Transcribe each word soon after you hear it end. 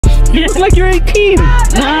You look like you're 18.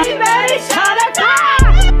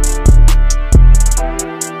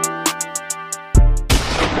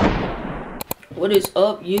 What is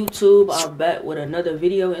up, YouTube? I'm back with another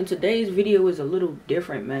video, and today's video is a little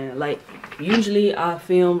different, man. Like, usually I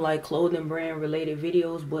film like clothing brand related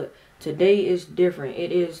videos, but today is different.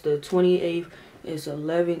 It is the 28th, it's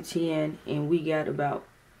 11:10, and we got about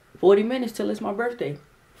 40 minutes till it's my birthday.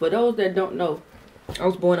 For those that don't know, I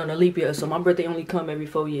was born on a leap year, so my birthday only come every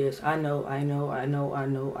 4 years. I know.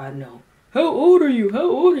 How old are you? How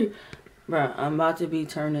old are you? Bruh, I'm about to be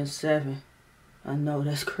turning 7. I know,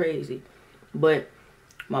 that's crazy. But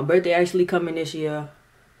my birthday actually coming this year,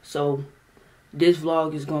 so this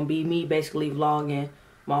vlog is gonna be me basically vlogging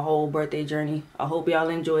my whole birthday journey. I hope y'all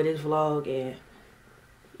enjoy this vlog, and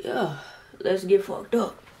yeah, let's get fucked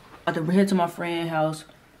up. I have to head to my friend's house,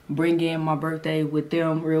 bring in my birthday with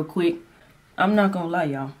them real quick. I'm not gonna lie,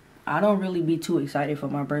 y'all, I don't really be too excited for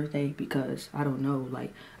my birthday because I don't know,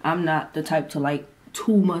 like, I'm not the type to like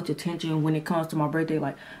too much attention when it comes to my birthday.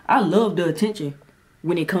 Like, I love the attention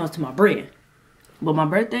when it comes to my brand. But my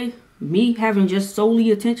birthday, me having just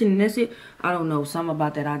solely attention and that's it, I don't know, something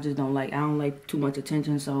about that I just don't like. I don't like too much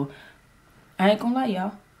attention, so I ain't gonna lie,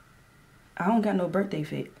 y'all, I don't got no birthday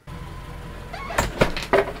fit.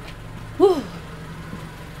 Whew.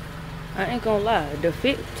 I ain't gonna lie, the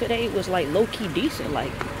fit today was like low-key decent.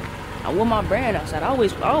 Like, I wore my brand outside. I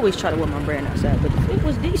always try to wear my brand outside, but the fit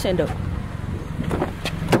was decent though.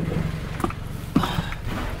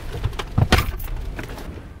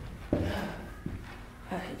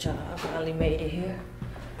 Y'all, I finally made it here.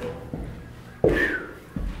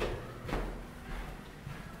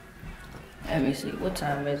 Let me see, what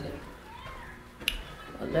time is it?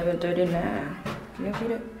 11:39. Can you see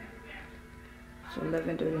that? It's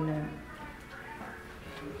 11:39.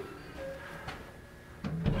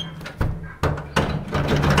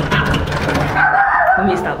 Let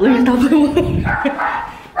me stop.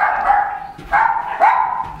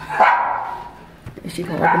 Is she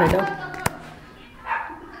gonna open the door?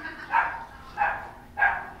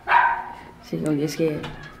 She's gonna get scared.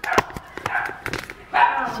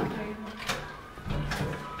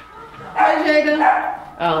 Hey, Jada.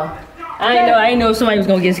 Oh, I ain't know somebody was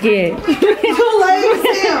gonna get scared.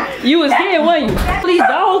 You was scared, weren't you? These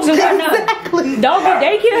dogs and whatnot. Exactly. Doggy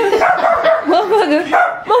daycare?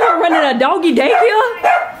 Motherfucker running a doggy daycare?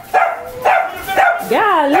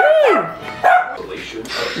 Golly.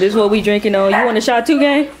 This is what we drinking on. You want a shot too,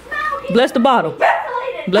 gang? Bless the bottle.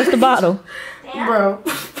 Bless the bottle.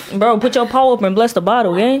 Bro, put your paw up and bless the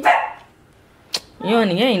bottle, gang. You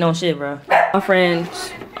ain't no shit, bro. My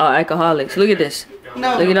friends are alcoholics. Look at this.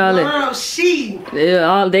 No, look at all this.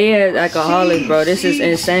 They had alcoholics, bro. This is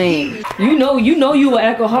insane. You know you an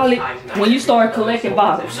alcoholic when you start collecting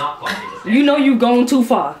bottles. You know you going too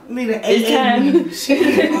far. It's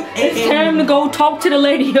time to go talk to the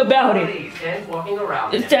lady about it.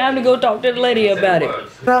 It's time to go talk to the lady about it.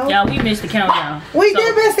 Y'all, we missed the countdown. We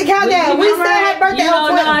did miss the countdown. We still had birthday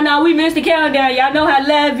on 12. No, we missed the countdown. Y'all know how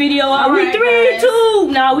last video was. We 3,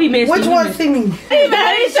 2. No, we missed it. Which one singing? Baby,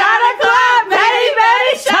 shot a clock.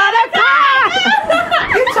 Baby, shot a clock.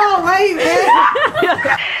 It's all late, man.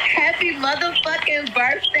 Happy motherfucking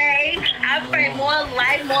birthday. I pray more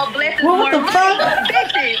life, more blessings, What more the money, fuck? more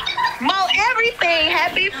bitches, more everything.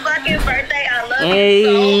 Happy fucking birthday. I love Hey,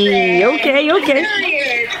 you so bad. okay.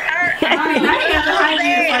 Period.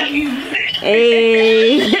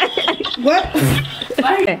 Hey. What?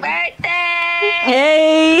 Birthday.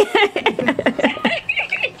 Hey.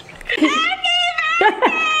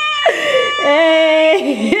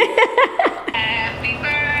 Hey. Happy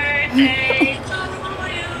birthday to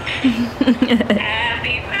you.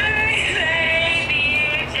 Happy birthday,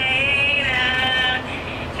 dear Jada.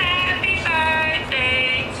 Happy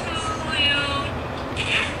birthday to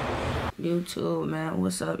you. YouTube, man,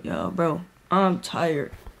 what's up, y'all? Bro, I'm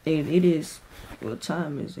tired. It is, what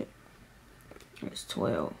time is it? It's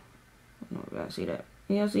 12. I don't know if y'all see that.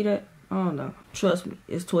 Y'all see that? I don't know. Trust me,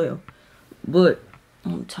 it's 12. But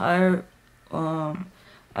I'm tired.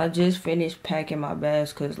 I just finished packing my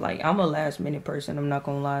bags because, like, I'm a last minute person, I'm not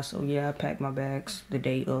gonna lie. So yeah, I packed my bags the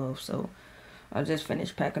day of. So I just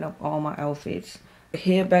finished packing up all my outfits.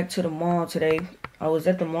 Head back to the mall today. I was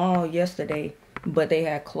at the mall yesterday, but they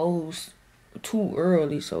had closed too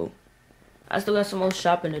early, so I still got some more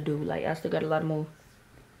shopping to do. Like, I still got a lot more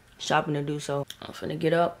shopping to do, so I'm finna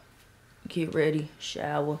get up, get ready,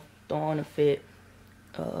 shower, throw on a fit,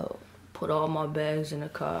 put all my bags in the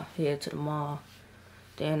car, head to the mall.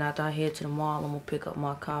 Then after I head to the mall, I'm gonna pick up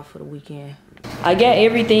my car for the weekend. I got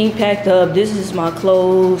everything packed up. This is my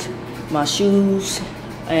clothes, my shoes,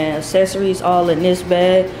 and accessories all in this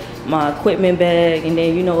bag. my equipment bag, and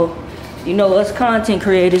then you know us content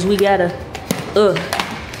creators, we gotta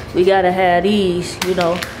have these, you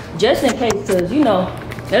know, just in case, cause you know,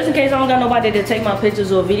 just in case I don't got nobody to take my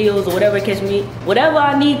pictures or videos or whatever case me, whatever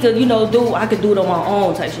I need to, you know, do, I could do it on my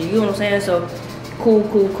own type shit. You know what I'm saying? So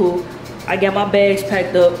cool. I got my bags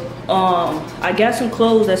packed up. I got some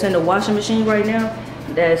clothes that's in the washing machine right now.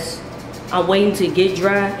 I'm waiting to get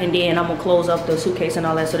dry, and then I'm gonna close up the suitcase and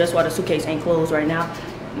all that. So that's why the suitcase ain't closed right now.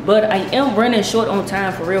 But I am running short on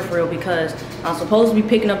time for real, because I'm supposed to be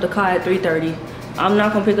picking up the car at 3:30. I'm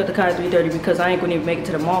not gonna pick up the car at 3:30 because I ain't gonna even make it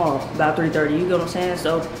to the mall about 3:30. You get what I'm saying?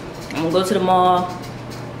 So I'm gonna go to the mall,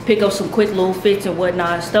 pick up some quick little fits and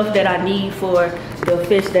whatnot, stuff that I need for the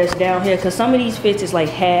fits that's down here. Cause some of these fits is like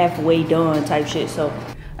halfway done type shit. So,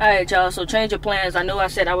 all right, y'all. So change of plans. I know I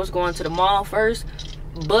said I was going to the mall first,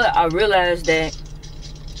 but I realized that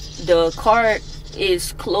the car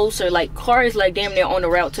is closer. Like car is like damn near on the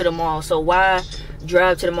route to the mall. So why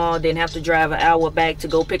drive to the mall, then have to drive an hour back to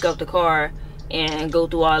go pick up the car and go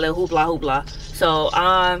through all that hoopla. So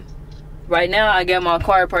right now I got my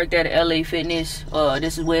car parked at LA Fitness.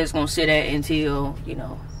 This is where it's gonna sit at until, you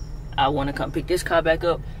know, I want to come pick this car back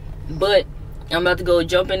up. But I'm about to go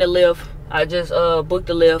jump in the lift. I just booked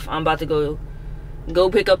the lift. I'm about to go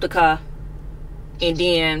pick up the car, and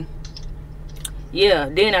then yeah,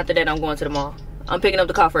 then after that I'm going to the mall. I'm picking up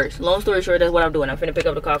the car first. Long story short, that's what I'm doing. I'm finna pick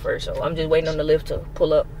up the car first. So I'm just waiting on the lift to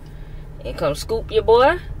pull up and come scoop your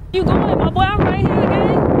boy. You going, my boy? I'm right here,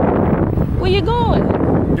 gang. Where you going?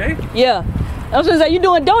 Jay? Yeah. I was gonna say, you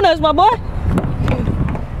doing donuts, my boy?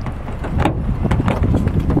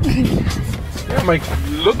 Yeah, I'm like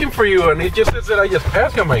looking for you, and it just says that I just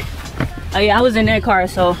passed you, Mike. Oh yeah, I was in that car,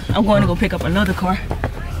 so I'm going to go pick up another car.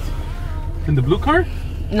 In the blue car?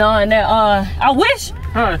 No, in that, I wish.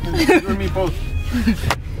 Huh, you and me both.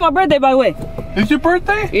 My birthday, by the way. It's your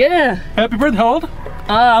birthday? Yeah. Happy birthday, how old?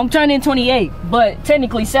 I'm turning 28, but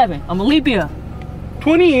technically 7. I'm a leap year.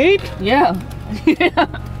 28? Yeah.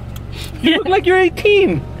 You look like you're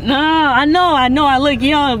 18. Nah, I know I look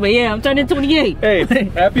young, but yeah, I'm turning 28. Hey,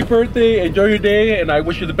 happy birthday, enjoy your day, and I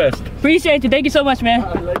wish you the best. Appreciate you, thank you so much, man.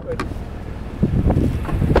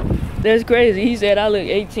 That's crazy, he said I look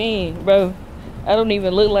 18, bro. I don't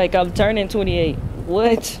even look like I'm turning 28.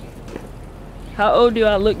 What? How old do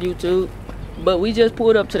I look, YouTube? But we just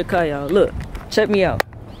pulled up to the car, y'all. Look, check me out.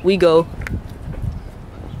 We go.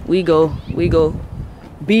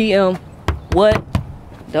 BM, what?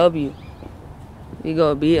 W. We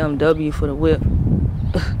go BMW for the whip.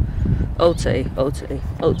 Ote.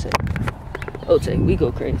 We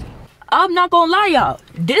go crazy. I'm not gonna lie, y'all.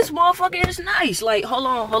 This motherfucker is nice. Like, hold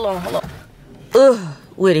on.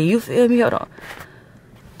 With it, you feel me? Hold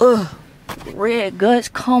on. Red guts,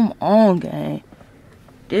 come on, gang.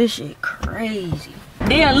 This shit crazy.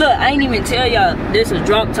 Then look, I ain't even tell y'all this is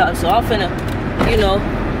drop top, so I'm finna, you know,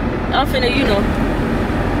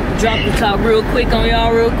 drop the top real quick on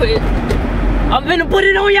y'all real quick. I'm finna put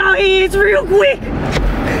it on y'all heads real quick.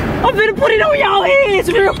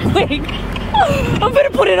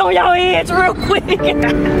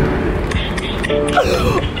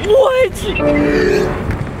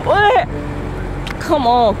 What? Come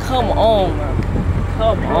on, bro.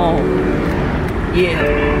 Come on.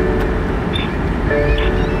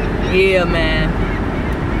 Yeah, man.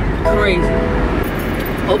 Crazy.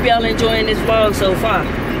 Hope y'all enjoying this vlog so far.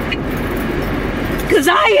 Cause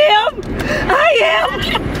I am.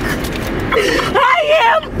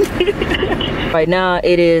 Right now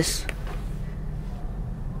it is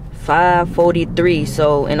 5:43,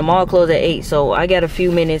 so, and the mall closed at 8, so I got a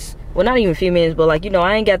few minutes. Well, not even a few minutes, but like, you know,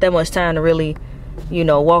 I ain't got that much time to really, you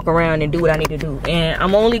know, walk around and do what I need to do. And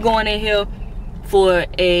I'm only going in here for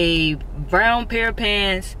a brown pair of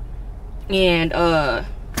pants and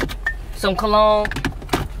some cologne,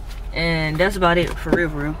 and that's about it for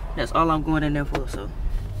real. That's all I'm going in there for. So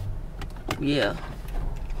yeah,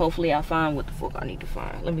 hopefully I find what the fuck I need to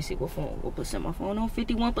find. Let me see what percent my phone on.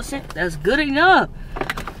 51%. That's good enough.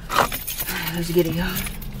 Let's get it, y'all.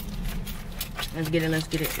 Let's get it.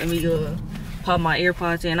 Let me pop my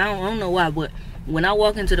AirPods in. I don't know why, but when I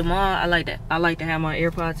walk into the mall, I like to have my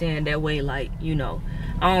AirPods in. That way, like, you know,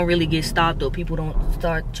 I don't really get stopped, or people don't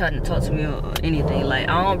start trying to talk to me or anything. Like,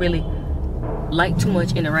 I don't really like too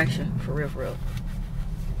much interaction, for real.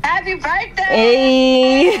 Happy birthday!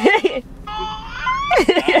 Hey!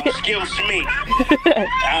 Excuse me.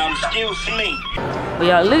 But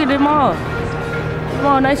y'all, look at the mall. The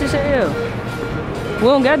mall nice as hell. We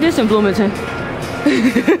don't got this in Bloomington.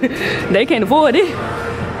 They can't afford it.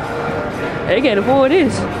 They can't afford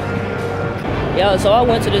this. Yeah, so I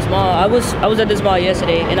went to this mall. I was at this mall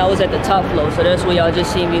yesterday, and I was at the top floor. So that's where y'all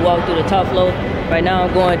just see me walk through the top floor. Right now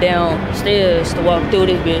I'm going downstairs to walk through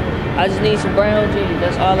this bit. I just need some brown jeans.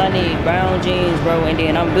 That's all I need. Brown jeans, bro, and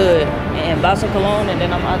then I'm good. And buy some cologne, and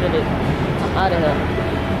then I'm out of here.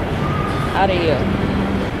 Out of here.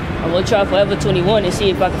 I'm gonna try Forever 21 and see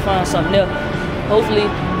if I can find something else. Hopefully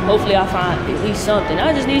I find at least something.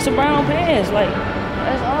 I just need some brown pants. Like,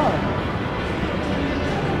 that's all.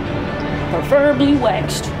 Preferably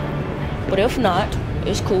waxed, but if not,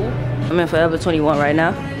 it's cool. I'm in Forever 21 right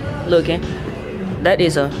now, looking. That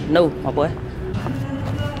is a no, my boy.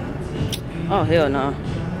 Oh, hell no.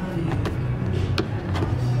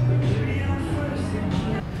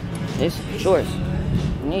 It's shorts.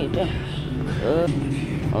 Need them.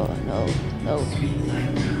 Oh, no.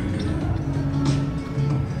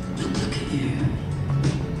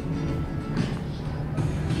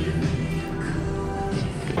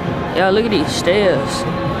 Y'all, look at these stairs.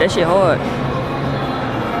 That shit hard.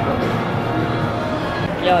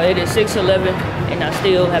 Y'all, it is 6:11 and I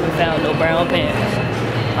still haven't found no brown pants.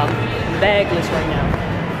 I'm bagless right now.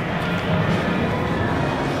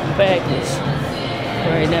 Bagless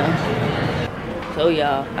right now. So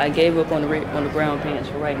y'all, I gave up on the brown pants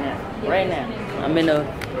for right now. Right now, I'm in a,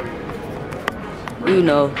 you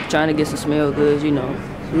know, trying to get some smell goods. You know,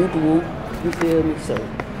 whoop whoop. You feel me? So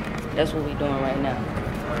that's what we doing right now.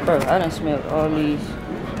 Bro, I done smelled all these,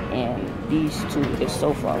 and these two is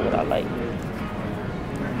so far what I like.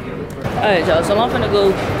 Alright, y'all, so I'm gonna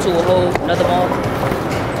go to a whole another mall.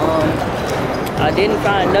 I didn't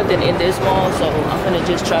find nothing in this mall, so I'm gonna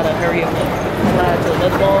just try to hurry up and fly to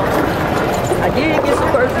another mall. I did get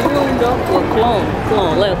some perfume though. Well,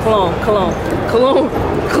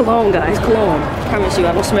 cologne, guys, cologne. I promise you,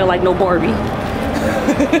 I don't smell like no Barbie.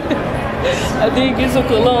 I did get some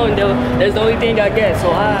cologne though. That's the only thing I got.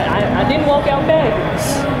 So I didn't walk out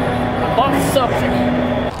backwards. I bought something.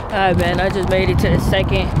 Alright, man, I just made it to the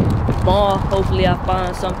second mall. Hopefully I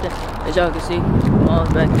find something. As y'all can see, mall's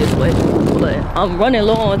back this way. But I'm running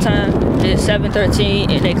low on time. It's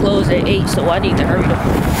 7:13 and they close at 8, so I need to hurry the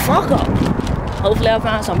fuck up. Hopefully I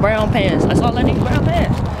find some brown pants. That's all I need, brown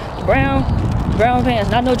pants. Brown pants,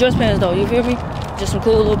 not no dress pants though, you feel me? Just some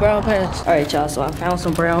cool little brown pants. All right, y'all, so I found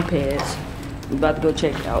some brown pants. We about to go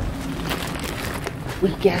check it out. We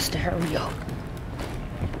got to hurry up.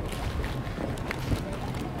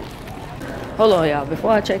 Hold on, y'all,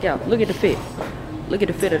 before I check out, look at the fit. Look at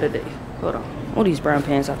the fit of the day. Hold on, all these brown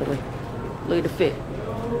pants out the way. Look at the fit.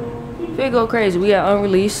 Fit go crazy. We got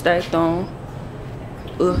unreleased stacked on.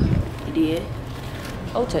 You did.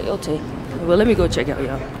 Okay. Well, let me go check out,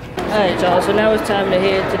 y'all. Alright, y'all, so now it's time to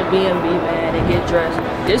head to the B&B, man, and get dressed.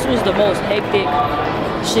 This was the most hectic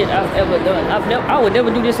shit I've ever done. I would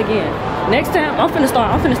never do this again. Next time, I'm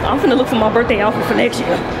finna look for my birthday outfit for next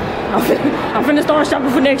year. I'm finna start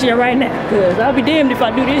shopping for next year right now, cause I'll be damned if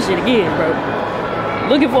I do this shit again, bro.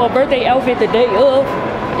 Looking for a birthday outfit the day of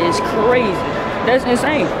is crazy. That's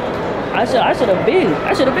insane. I should have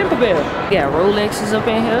been prepared. Got Rolexes up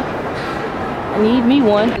in here. I need me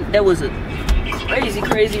one. That was a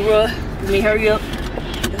crazy run. Let me hurry up.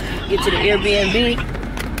 Get to the Airbnb.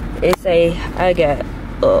 They say I got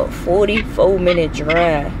a 44-minute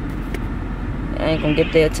drive. I ain't gonna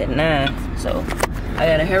get there till 9, so I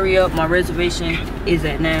gotta hurry up. My reservation is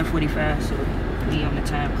at 9:45, so we on the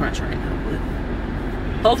time crunch right now. But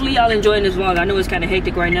hopefully y'all enjoying this vlog. I know it's kind of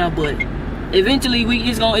hectic right now, but eventually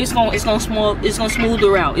it's gonna smooth the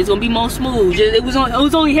route. It's gonna be more smooth. It was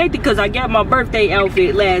only hectic because I got my birthday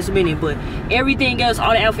outfit last minute, but everything else,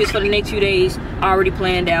 all the outfits for the next few days, I already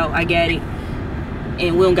planned out. I got it,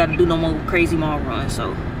 and we don't got to do no more crazy mall runs.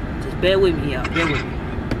 So just bear with me, y'all. Bear with me.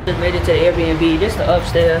 Just made it to the Airbnb. This the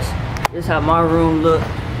upstairs. This how my room look.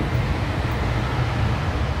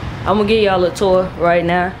 I'm gonna give y'all a tour right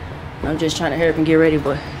now. I'm just trying to hurry up and get ready,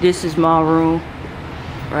 but this is my room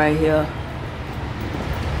right here.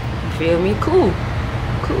 Feel me? Cool.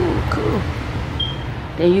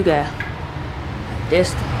 Then you got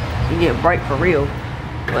this. You get bright for real,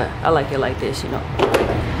 but I like it like this, you know.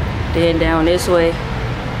 Then down this way,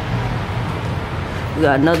 we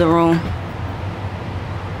got another room.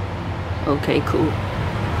 Okay, cool.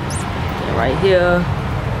 Then right here,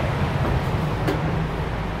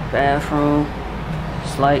 bathroom.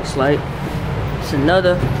 Slight. It's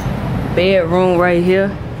another bedroom right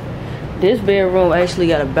here. This bedroom actually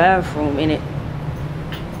got a bathroom in it,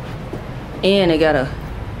 and it got a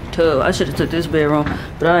tub. I should have took this bedroom,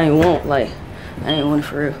 but I ain't want it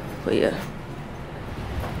for real. But yeah.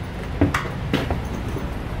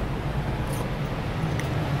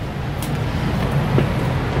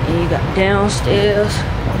 And you got downstairs.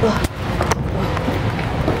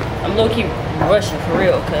 I'm low-key rushing for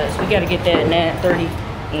real, cause we gotta get that 9:30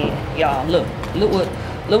 in. Y'all,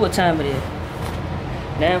 look what time it is.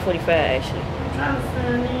 9:45 actually.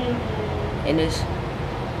 And it's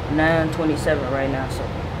 9:27 right now, so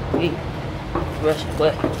we rushing.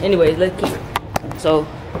 But anyways, let's keep it. So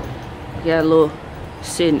we got a little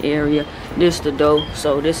sitting area. This is the door.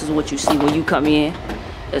 So this is what you see when you come in.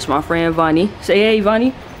 That's my friend Vonnie. Say hey,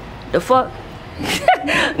 Vonnie. The fuck?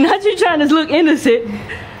 Not you trying to look innocent.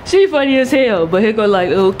 She funny as hell. But here go like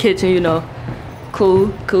little kitchen, you know.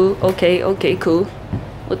 Cool. Okay, cool.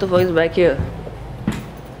 What the fuck is back here?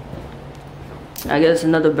 I guess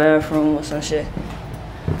another bathroom or some shit.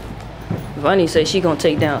 Vonnie say she gonna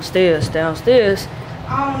take downstairs. Downstairs.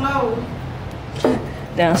 I don't know.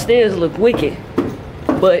 Downstairs look wicked.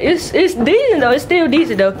 But it's decent though. It's still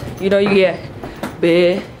decent though. You know, you get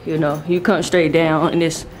bed, you know, you come straight down in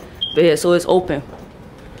this bed, so it's open.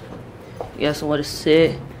 You got somewhere to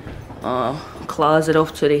sit. Closet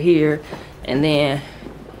off to the here. And then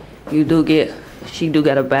she do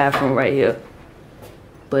got a bathroom right here.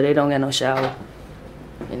 But they don't got no shower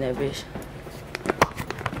in that bitch.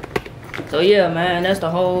 So yeah, man, that's the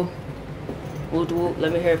whole whoop whoop.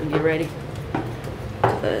 Let me hurry up and get ready,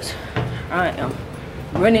 cause I am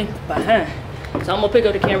running behind. So I'm gonna pick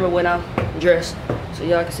up the camera when I'm dressed, so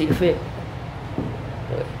y'all can see the fit.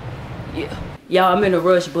 But yeah, y'all, I'm in a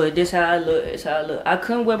rush, but this how I look. It's how I look. I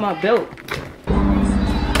couldn't wear my belt.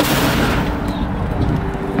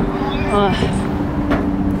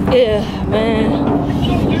 Yeah, man.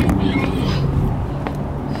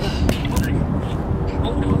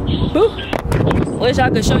 Woo. Wish I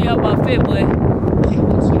could show y'all my fit, but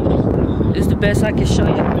it's the best I can show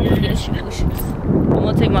you. I'm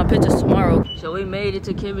gonna take my pictures tomorrow. So we made it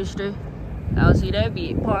to chemistry. I'll see that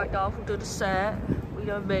be parked off to the side. We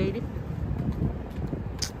done made it.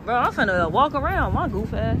 Bro, I'm finna walk around my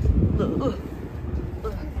goof ass. Look.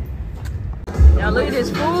 Y'all look at this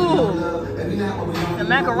food. The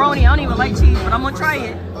macaroni, I don't even like cheese, but I'm gonna try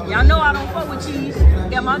it. Y'all know I don't fuck with cheese.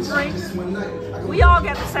 Got my drinks. We all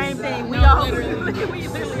got the same thing. We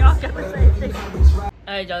literally all got the same thing.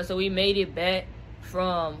 Alright, y'all, so we made it back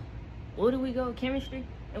from, where did we go? Chemistry?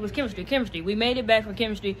 It was chemistry. We made it back from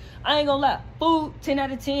chemistry. I ain't gonna lie. Food, 10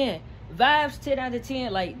 out of 10. Vibes, 10 out of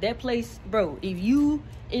 10. Like, that place, bro, if you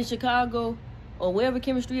in Chicago or wherever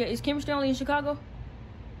chemistry is chemistry only in Chicago?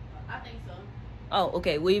 I think so. Oh,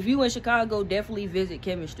 okay. Well, if you in Chicago, definitely visit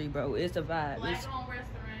chemistry, bro. It's a vibe. Black it's owned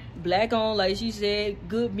restaurant. Black owned, like she said,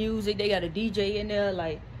 good music. They got a DJ in there.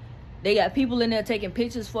 Like, they got people in there taking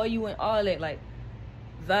pictures for you and all that. Like,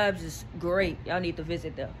 vibes is great. Y'all need to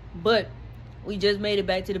visit there. But we just made it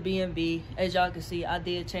back to the B&B. As y'all can see, I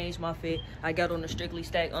did change my fit. I got on the Strictly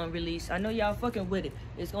Stacked unreleased. I know y'all fucking with it.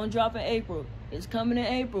 It's gonna drop in April. It's coming in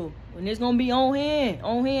April. And it's gonna be on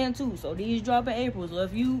hand too. So these drop in April. So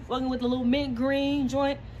if you fucking with the little mint green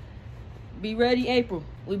joint, be ready April.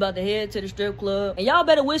 We about to head to the strip club. And y'all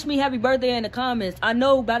better wish me happy birthday in the comments. I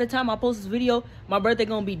know by the time I post this video, my birthday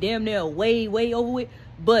gonna be damn near way over with.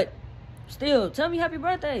 But still, tell me happy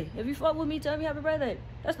birthday. If you fuck with me, tell me happy birthday.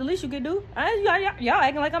 That's the least you can do. Y'all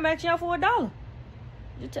acting like I'm asking y'all for $1.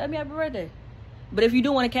 Just tell me happy birthday. But if you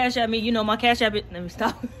do want to cash at me, you know my cash app. Let me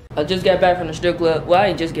stop. I just got back from the strip club. Well, I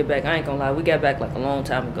ain't just get back. I ain't gonna lie. We got back like a long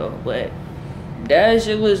time ago. But that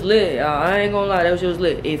shit was lit. I ain't gonna lie. That shit was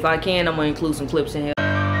lit. If I can, I'm gonna include some clips in here.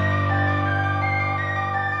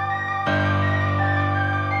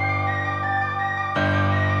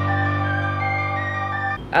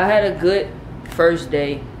 I had a good first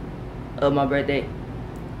day of my birthday.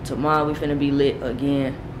 Tomorrow we finna be lit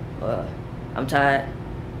again. I'm tired.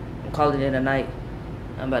 I'm calling it a night.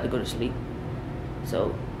 I'm about to go to sleep.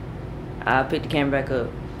 So I'll pick the camera back up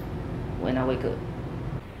when I wake up.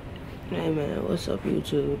 Hey man, what's up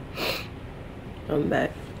YouTube? I'm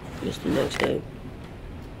back. It's the next day.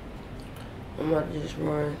 I'm about to just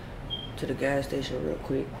run to the gas station real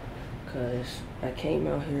quick, cause I came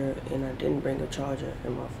out here and I didn't bring a charger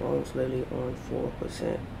and my phone's literally on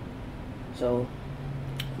 4%. So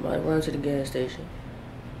I might run to the gas station,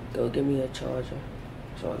 go get me a charger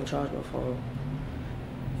so I can charge my phone.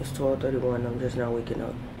 It's 12:31, I'm just now waking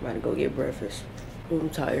up. I'm about to go get breakfast. I'm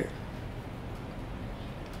tired.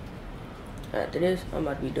 After this, I'm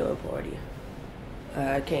about to be done partying.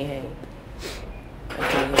 I can't hang. I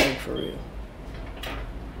can't hang for real.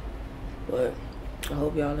 But I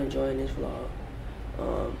hope y'all enjoying this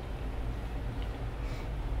vlog.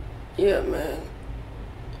 Yeah, man.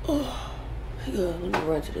 Oh, yeah, let me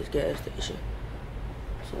run to this gas station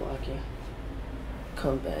so I can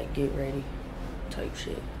come back, get ready, type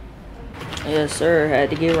shit. Yes, sir. Had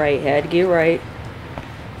to get right.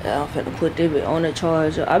 I'm finna put this bit on the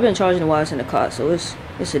charger. I've been charging it while it's in the car, so it's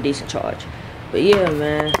a decent charge. But yeah,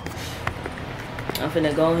 man, I'm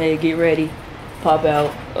finna go ahead and get ready, pop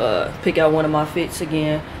out, pick out one of my fits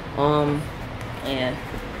again, and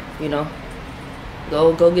you know,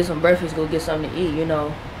 go get some breakfast, go get something to eat, you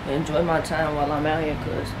know, enjoy my time while I'm out here.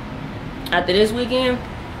 Cause after this weekend,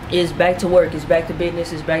 it's back to work, it's back to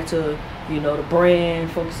business, it's back to, you know, the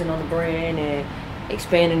brand, focusing on the brand and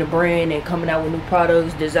expanding the brand and coming out with new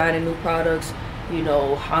products, designing new products. You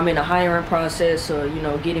know, I'm in a hiring process, so you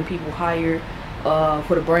know, getting people hired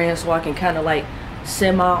for the brand, so I can kind of like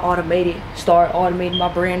semi-automated, start automating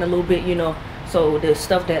my brand a little bit, you know. So the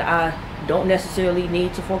stuff that I don't necessarily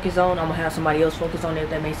need to focus on, I'm gonna have somebody else focus on it, if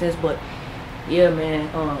that makes sense. But yeah, man,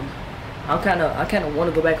 I kind of want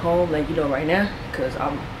to go back home, like, you know, right now, cause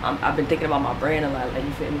I've been thinking about my brand a lot, like,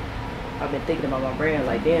 you feel me? I've been thinking about my brand,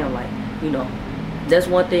 like, damn, like, you know, that's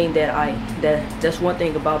one thing that's one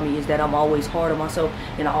thing about me, is that I'm always hard on myself,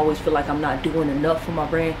 and I always feel like I'm not doing enough for my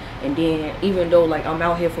brand. And then even though like I'm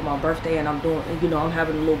out here for my birthday and I'm doing, you know, I'm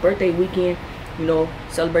having a little birthday weekend, you know,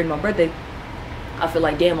 celebrating my birthday, I feel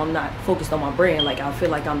like, damn, I'm not focused on my brand. Like, I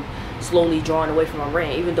feel like I'm slowly drawing away from my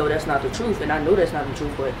brand, even though that's not the truth, and I know that's not the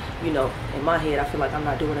truth. But you know, in my head, I feel like I'm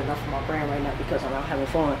not doing enough for my brand right now, because I'm out having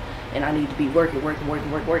fun and I need to be working. But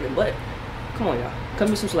come on, y'all, cut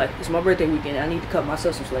me some slack. It's my birthday weekend. I need to cut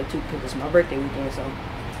myself some slack too, because it's my birthday weekend. So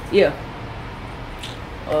yeah,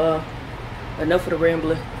 enough of the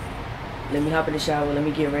rambling. Let me hop in the shower, let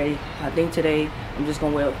me get ready. I think today I'm just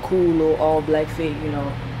gonna wear a cool little all black fit, you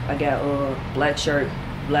know. I got black shirt,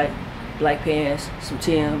 black pants, some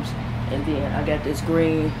Timbs, and then I got this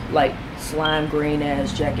green, like slime green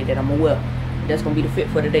ass jacket that I'm gonna wear. That's gonna be the fit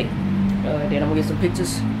for the day. Then I'm gonna get some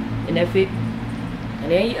pictures in that fit. And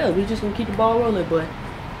then yeah, we just gonna keep the ball rolling. But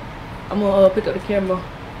I'm gonna pick up the camera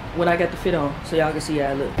when I got the fit on, so y'all can see how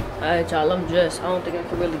I look. Alright, y'all, I'm dressed. I don't think I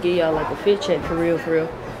can really give y'all like a fit check for real.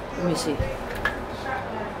 Let me see.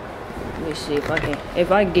 Let me see if I can.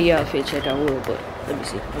 If I can give y'all a fit check, I will. But let me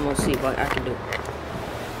see. I'm gonna see if I can do it.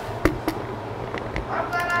 I'm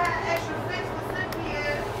glad I had extra fits for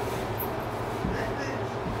Cynthia.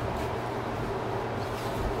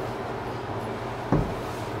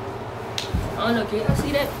 I don't know, can y'all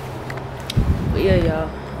see that? But yeah, y'all.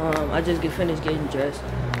 I just finished getting dressed.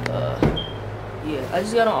 Yeah, I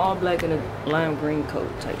just got on all black and a lime green coat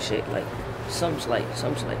type shit, like some slight.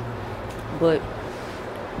 But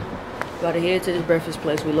about to head to this breakfast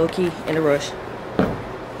place. We low key in a rush,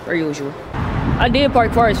 per usual. I did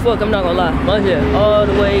park far as fuck, I'm not gonna lie. My shit all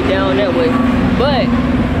the way down that way. But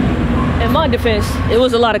in my defense, it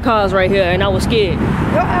was a lot of cars right here, and I was scared.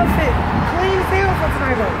 Your outfit clean as hell for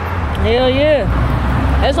tonight, though. Hell yeah.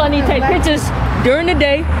 That's why I need to take pictures during the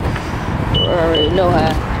day. I already know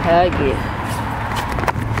how I get.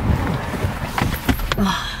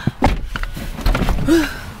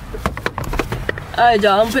 Alright,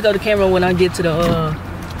 y'all, I'm gonna pick up the camera when I get to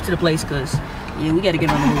the place, cause yeah, we gotta get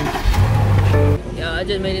on the move. Yeah, I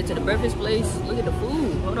just made it to the breakfast place. Look at the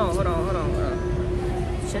food. Hold on.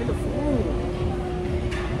 Check the food.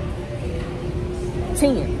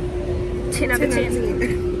 10 out of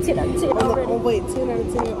 10. 10 out of 10 already. Oh wait, 10 out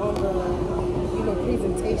of 10 on the, you know,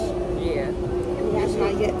 presentation. Yeah. And we have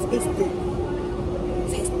not yet tasted the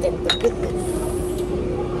goodness.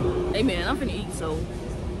 Hey man, I'm finna eat, so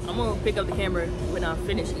I'm gonna pick up the camera when I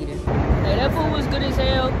finish eating. Hey, that food was good as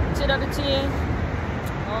hell. 10 out of 10.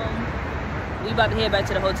 We about to head back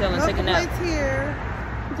to the hotel and take a nap. Here.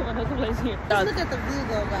 No complaints here. Let's look at the view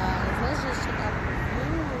though, guys. Let's just check out the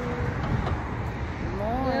view.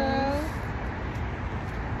 Yeah.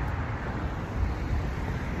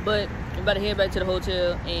 But we're about to head back to the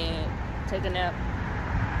hotel and take a nap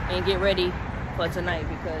and get ready for tonight,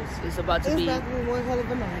 because it's about to be one hell of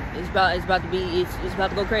a night. It's about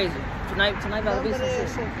to go crazy. Tonight about to be some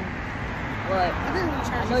shit. But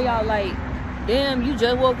I know y'all like, damn, you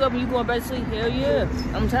just woke up and you going back to sleep. Hell yeah,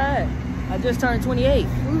 I'm tired. I just turned 28.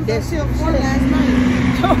 We was at Ship 4 last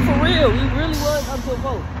night. For real, we really was up to a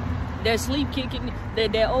vote. That sleep kicking,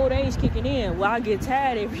 that old age kicking in. Well, I get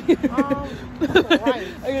tired every right.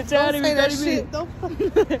 I get tired every 30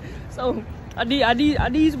 minutes. So I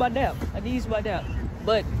need use my nap.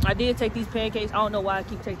 But I did take these pancakes. I don't know why I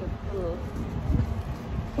keep taking.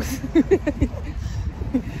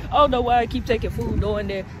 I don't know why I keep taking food, knowing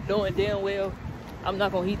damn well I'm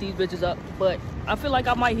not gonna heat these bitches up. But I feel like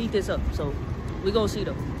I might heat this up, so we gonna see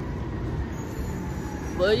though.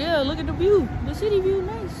 But yeah, look at the view. The city view,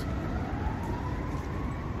 nice.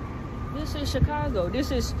 This is Chicago.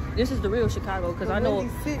 This is the real Chicago, because I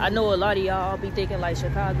know a lot of y'all be thinking like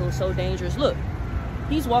Chicago's so dangerous. Look,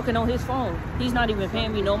 He's walking on his phone. He's not even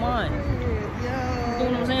paying me no mind. You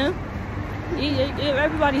know what I'm saying?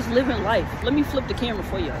 Everybody's living life. Let me flip the camera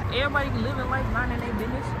for you. Everybody living life, minding their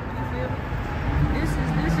business. You feel me?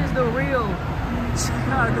 This is the real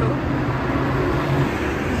Chicago.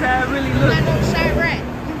 This is how it really looks. I know Chirac.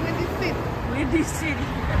 You Windy City. Windy City.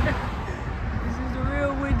 This is the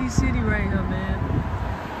real Windy City right here, man.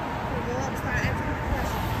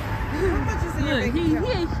 Look, he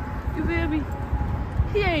ain't, you feel me?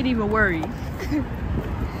 He ain't even worried.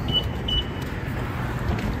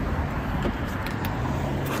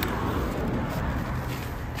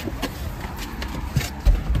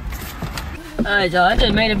 Alright, y'all, I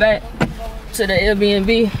just made it back to the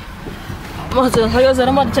Airbnb. Like I said,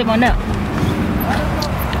 I'm about to take my nap.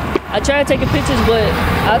 I tried taking pictures, but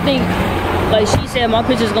I think, like she said, my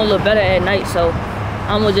pictures gonna look better at night, so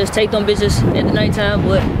I'm gonna just take them bitches at the nighttime,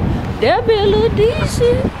 but they'll be a little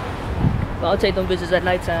decent. But I'll take them bitches at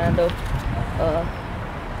nighttime, though.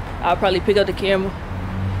 I'll probably pick up the camera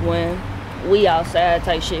when we outside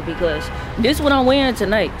type shit, because this is what I'm wearing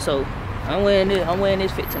tonight, so I'm wearing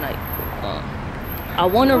this fit tonight. I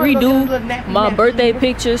want to redo my birthday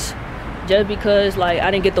pictures just because, like, I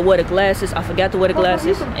didn't get to wear the glasses. I forgot to wear the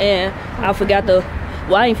glasses, and I forgot the,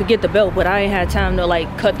 well, I didn't forget the belt, but I ain't had time to, like,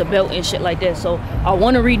 cut the belt and shit like that. So I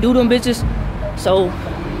want to redo them bitches. So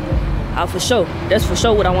for sure, that's for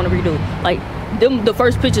sure what I want to redo. Like, them the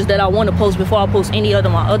first pictures that I want to post before I post any other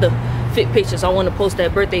my other fit pictures. I want to post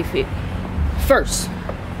that birthday fit first.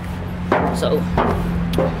 So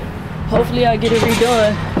hopefully I get it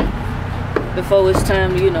redone before it's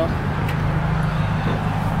time to, you know,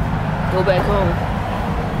 go back home.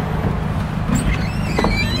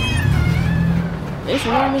 It's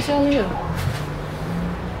warm as hell here.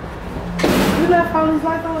 You left all these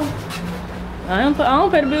lights on? I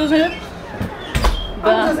don't pay the bills in here.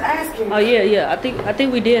 But I'm just asking. Oh yeah. I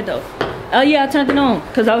think we did though. Oh yeah, I turned it on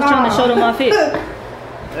because I was trying to show them my fit.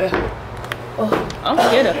 Oh,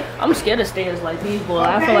 I'm scared of stairs like these, boy.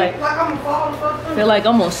 I feel like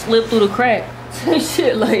I'm gonna slip through the crack.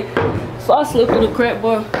 Shit, like, if I slip through the crack,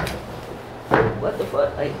 boy, what the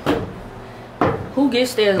fuck? Like, who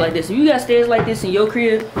gets stairs like this? If you got stairs like this in your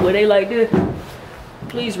crib where they like this,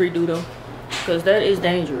 please redo them, because that is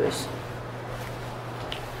dangerous.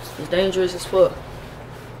 It's dangerous as fuck.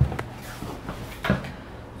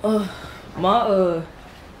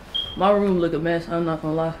 My room look a mess. I'm not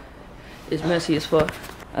gonna lie. It's messy as fuck.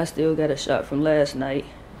 I still got a shot from last night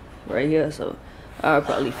right here, so I'll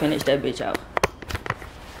probably finish that bitch out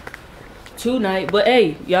tonight. But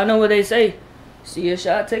hey, y'all know what they say, see a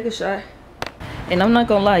shot, take a shot. And I'm not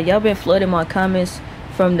gonna lie, y'all been flooding my comments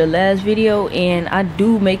from the last video, and I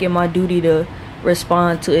do make it my duty to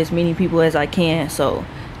respond to as many people as I can. So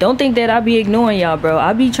don't think that I be ignoring y'all, bro.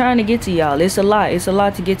 I be trying to get to y'all. It's a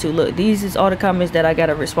lot to get to. Look, these is all the comments that I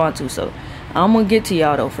gotta respond to, so I'm gonna get to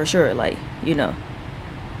y'all though, for sure. Like, you know,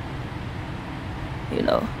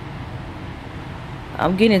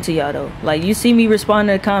 I'm getting to y'all though. Like, you see me respond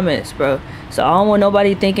to the comments, bro. So I don't want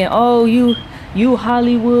nobody thinking, oh, you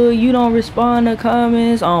Hollywood, you don't respond to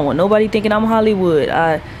comments. I don't want nobody thinking I'm Hollywood.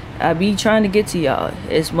 I be trying to get to y'all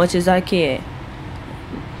as much as I can.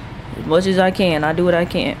 As much as I can, I do what I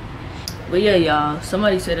can. But yeah, y'all,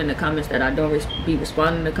 somebody said in the comments that I don't be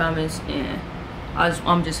responding to comments, and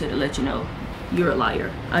I'm just here to let you know, you're a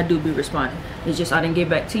liar. I do be responding. It's just I didn't get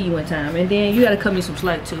back to you in time, and then you gotta cut me some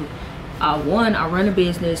slack too. One, I run a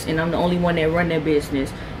business, and I'm the only one that run that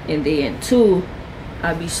business, and then two,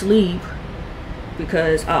 I be sleep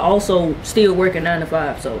because I also still work a 9 to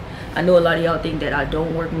 5. So I know a lot of y'all think that I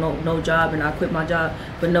don't work no job and I quit my job,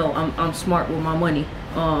 but no, I'm smart with my money.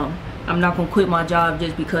 I'm not gonna quit my job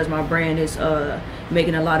just because my brand is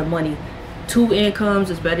making a lot of money. 2 incomes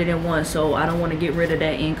is better than 1, so I don't want to get rid of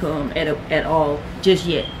that income at all just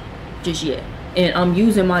yet. And I'm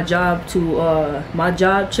using my job to my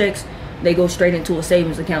job checks, they go straight into a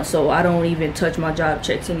savings account, so I don't even touch my job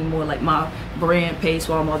checks anymore. Like, my brand pays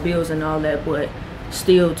for all my bills and all that, but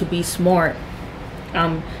still, to be smart,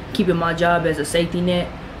 I'm keeping my job as a safety net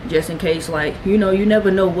just in case. Like, you know, you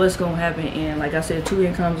never know what's gonna happen, and like I said, 2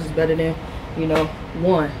 incomes is better than, you know,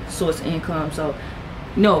 1 source of income. So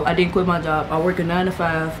no, I didn't quit my job. I work a 9 to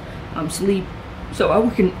 5. I'm sleep. So I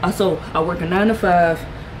work a 9 to 5.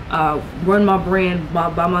 I run my brand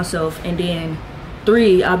by myself, and then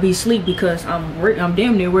 3, I'll be sleep because I'm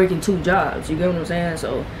damn near working 2 jobs. You get what I'm saying?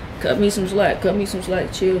 So cut me some slack.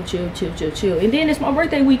 Chill. And then it's my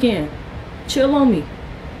birthday weekend. Chill on me.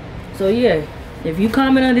 So yeah, if you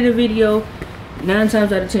comment under the video, 9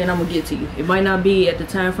 times out of 10 I'm gonna get to you. It might not be at the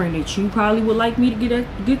time frame that you probably would like me to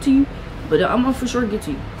get to you, but I'm gonna for sure get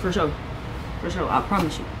to you, for sure. For sure, I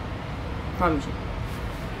promise you. Promise you.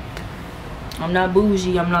 I'm not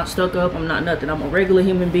bougie, I'm not stuck up, I'm not nothing. I'm a regular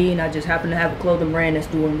human being. I just happen to have a clothing brand that's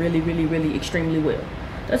doing really, really, really extremely well.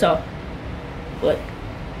 That's all. But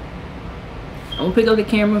I'm gonna pick up the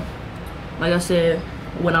camera, like I said,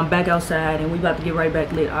 when I'm back outside and we about to get right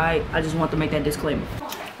back lit. Alright, I just want to make that disclaimer.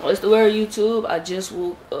 What's the word, YouTube? I just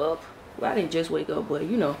woke up. Well, I didn't just wake up, but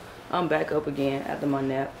you know, I'm back up again after my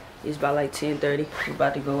nap. It's about like 10:30. We're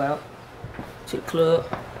about to go out to the club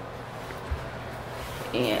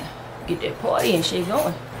and get that party and shit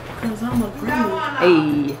going. Cause I'm a girl.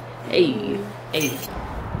 Hey.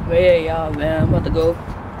 But yeah, y'all, man, I'm about to go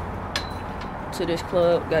to this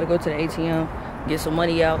club. Gotta go to the ATM, get some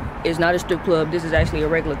money out. It's not a strip club. This is actually a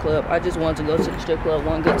regular club. I just wanted to go to the strip club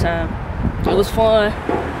one good time. It was fun,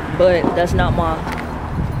 but that's not my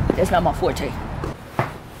forte.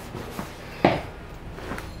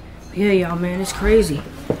 Yeah, y'all, man, it's crazy.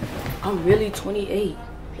 I'm really 28.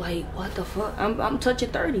 Like, what the fuck? I'm touching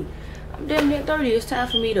 30. I'm damn near 30. It's time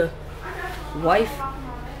for me to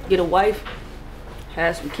get a wife,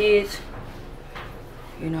 have some kids,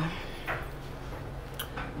 you know,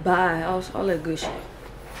 buy all that good shit.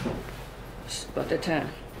 It's about that time.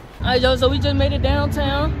 Alright, y'all, so we just made it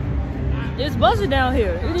downtown. It's buzzing down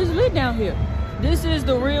here. It is lit down here. This is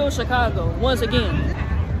the real Chicago, once again.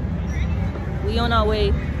 We on our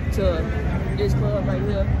way to this club right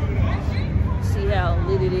here. See how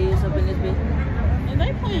lit it is up in this bitch. And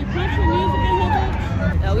they playing country music in here,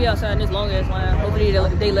 bitch. Now we outside in this long ass line. Hopefully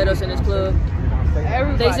they let us in this club.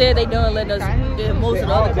 They said they done letting us in most of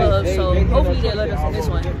the other clubs, so hopefully they let us in this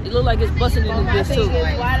one. It look like it's busting in this bitch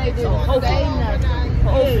too. So hopefully.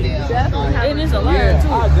 And it's a line too.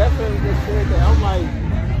 I definitely just said that. I'm like,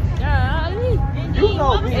 golly. you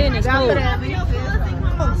know me. And it's cold.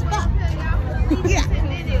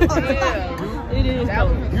 It is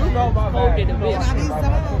cold. You know my Cold in bag. the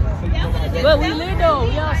bitch. But we lit though.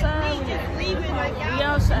 We outside with it. We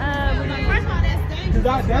outside with it.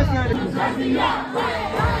 That's not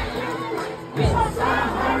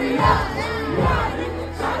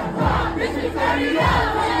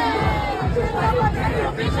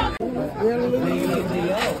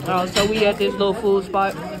Oh, so we at this little food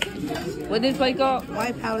spot. What this place called?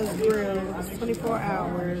 White Palace Grill. It's 24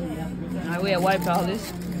 hours. Alright, we at White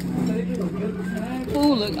Palace.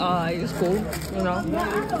 Food look alright, it's cool, you know.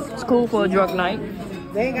 It's cool for a drunk night.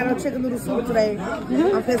 They ain't got no chicken noodle soup today.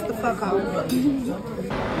 I'm pissed the fuck off.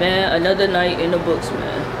 Man, another night in the books,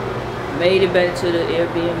 man. Made it back to the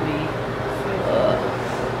Airbnb.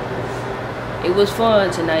 It was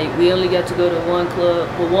fun tonight. We only got to go to one club,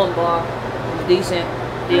 or one bar. It was decent.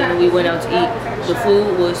 Then we went out to eat. The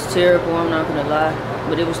food was terrible, I'm not gonna lie.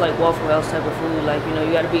 But it was like Waffle House type of food. Like, you know,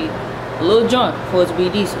 you gotta be a little drunk for it to be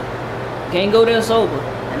decent. Can't go there sober.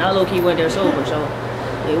 And I low-key went there sober, so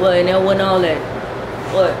it wasn't all that.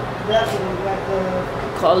 What?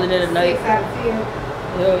 Calling it a night.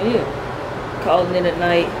 Hell yeah. Calling it a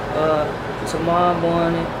night. Tomorrow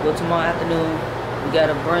morning, well, tomorrow afternoon, we got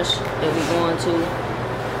a brunch that we going to.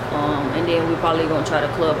 And then we probably gonna try to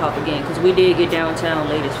club hop again, cause we did get downtown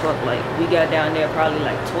late as fuck. Like, we got down there probably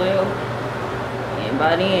like 12. And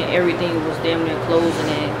by then, everything was damn near closing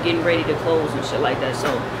and getting ready to close and shit like that.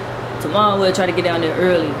 So tomorrow we'll try to get down there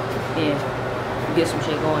early and get some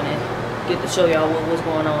shit going and get to show y'all what's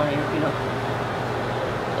going on here, you know.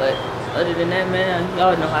 But other than that, man,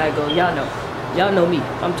 y'all know how it goes. Y'all know me.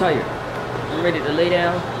 I'm tired. I'm ready to lay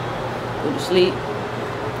down, go to sleep.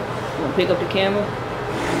 I'm gonna pick up the camera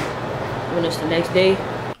when it's the next day.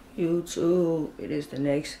 YouTube, it is the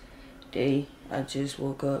next day. I just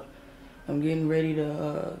woke up. I'm getting ready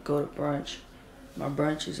to go to brunch. My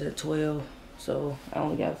brunch is at 12, so I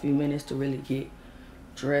only got a few minutes to really get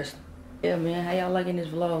dressed. Yeah, man, how y'all liking this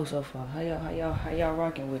vlog so far? How y'all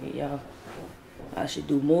rocking with it, y'all? I should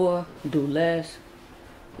do more, do less.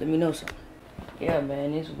 Let me know something. Yeah,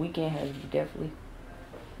 man, this weekend has definitely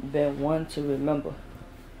been one to remember.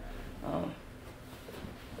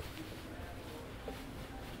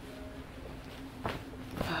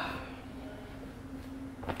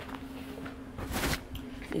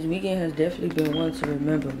 This weekend has definitely been one to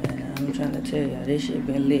remember, man. I'm trying to tell y'all, this shit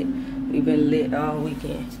been lit. We've been lit all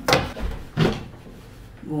weekend.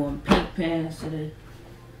 Going pink pants today.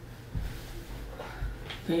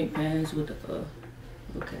 Pink pants with the,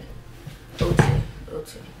 okay.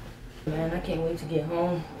 OT. Man, I can't wait to get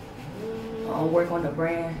home. I'll work on the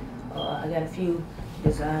brand. I got a few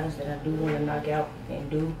designs that I do want to knock out and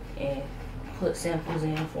do and put samples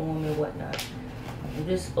in for them and whatnot. I'm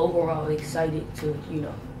just overall excited to, you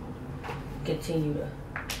know, continue to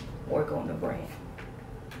work on the brand.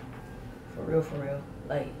 For real.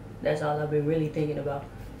 Like, That's all I've been really thinking about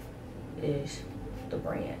is the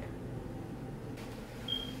brand.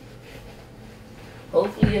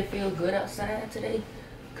 Hopefully it feels good outside today,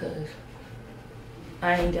 cause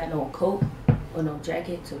I ain't got no coat or no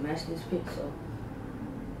jacket to match this pic, so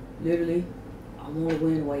literally I'm only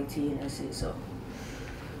wearing white tee and that's it, so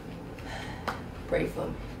pray for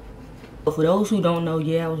me. But for those who don't know,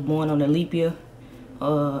 yeah, I was born on a leap year,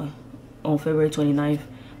 on February 29th.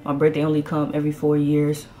 My birthday only come every 4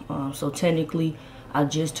 years, so technically I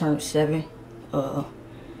just turned 7.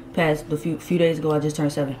 Past the few days ago, I just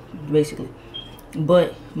turned 7, basically.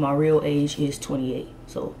 But my real age is 28,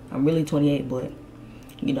 so I'm really 28, but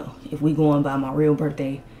you know, if we going by my real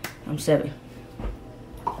birthday, I'm 7.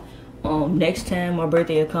 Next time my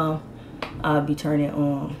birthday will come, I'll be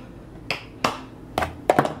turning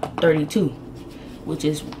 32, which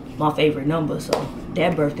is my favorite number. So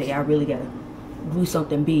that birthday, I really gotta do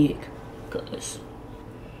something big, cause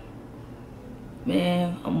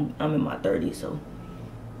man, I'm in my 30s, so.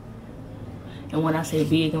 And when I say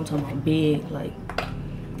big, I'm talking about big, like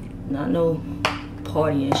not no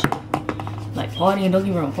partying shit. Like partying, don't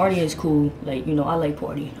get me wrong, partying is cool. Like, you know, I like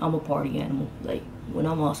partying. I'm a party animal. Like when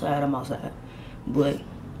I'm outside, I'm outside. But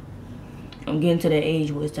I'm getting to that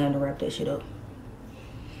age where it's time to wrap that shit up.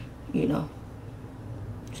 You know.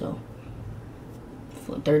 So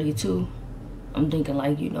for 32, I'm thinking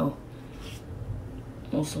like, you know,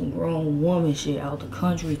 on some grown woman shit, out the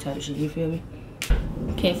country type of shit, you feel me?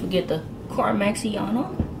 Can't forget the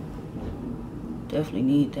Carmaxiano. Definitely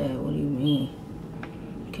need that. What do you mean?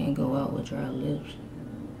 Can't go out with dry lips.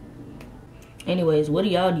 Anyways, what do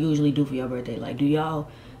y'all usually do for your birthday? Like, do y'all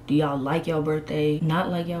like your birthday? Not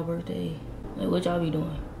like your birthday? Like, what y'all be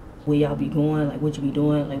doing? Where y'all be going? Like, what you be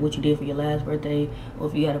doing? Like, what you did for your last birthday? Or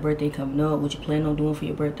if you got a birthday coming up, what you plan on doing for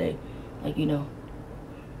your birthday? Like, you know,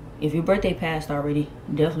 if your birthday passed already,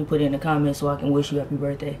 definitely put it in the comments so I can wish you happy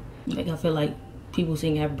birthday. Like, I feel like people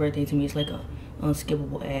sing happy birthday to me, it's like a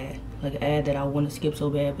unskippable ad. Like an ad that I want to skip so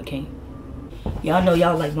bad but can't. Y'all know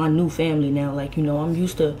y'all like my new family now. Like, you know, I'm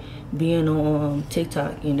used to being on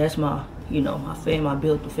TikTok, and that's my, you know, my fam. I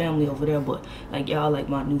built the family over there, but like y'all like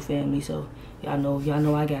my new family, so y'all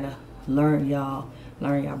know I gotta learn y'all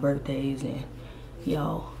birthdays and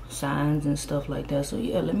y'all signs and stuff like that. So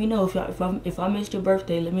yeah, let me know if I missed your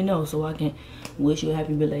birthday. Let me know so I can wish you a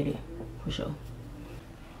happy belated for sure.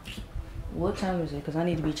 What time is it? Cause I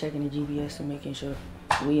need to be checking the GPS and making sure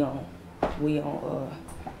we on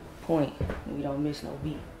point. We don't miss no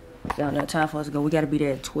beat. Y'all know time for us to go. We gotta be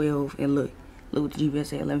there at 12. And look what the GPS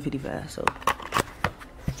said, 11:55. So,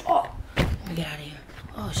 oh, let me get out of here.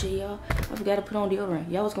 Oh shit, y'all. I forgot to put on deodorant.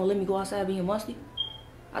 Y'all was gonna let me go outside being musty?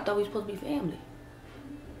 I thought we was supposed to be family.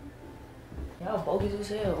 Y'all bogus as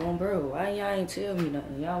hell, bro. Why y'all ain't tell me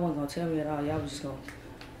nothing? Y'all wasn't gonna tell me at all. Y'all was just gonna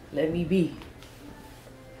let me be.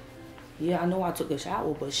 Yeah, I know I took a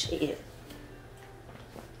shower, but shit.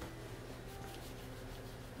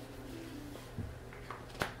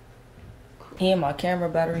 And my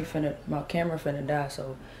camera finna die,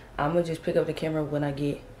 so I'm gonna just pick up the camera when I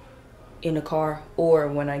get in the car or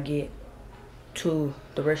when I get to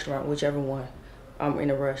the restaurant, whichever one. I'm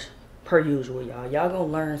in a rush, per usual, y'all. Y'all gonna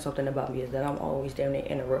learn something about me is that I'm always damn near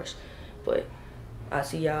in a rush. But I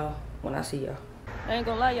see y'all when I see y'all. I ain't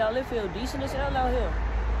gonna lie, y'all, it feel decent as hell out here.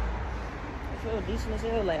 It feel decent as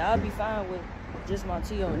hell. Like, I'll be fine with just my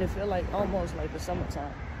tee on, and it feel like almost like the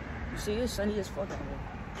summertime. You see, it's sunny as fuck out here.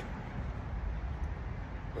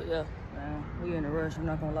 But yeah, man, we in a rush, I'm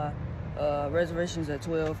not gonna lie. Reservations at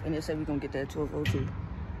 12, and they said we're gonna get there at 12:02.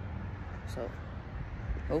 So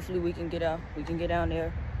hopefully we can get out. We can get down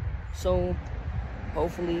there soon.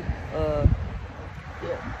 Hopefully,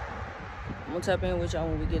 yeah. I'm gonna tap in with y'all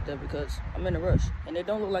when we get there because I'm in a rush. And it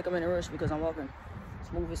don't look like I'm in a rush because I'm walking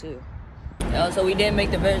smooth as hell. So we didn't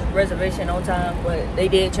make the reservation on time, but they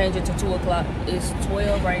did change it to 2 o'clock. It's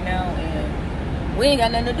 12 right now, and we ain't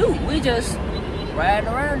got nothing to do. We just riding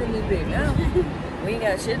around in this bitch now. We ain't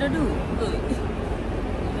got shit to do. Look,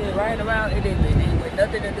 just riding around in this bitch with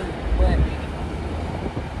nothing to do. But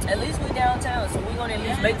at least we downtown, so we gonna at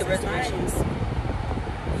least make the reservations.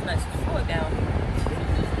 It's nice as fuck down here.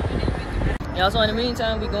 Yeah, so in the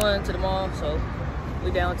meantime, we going to the mall, so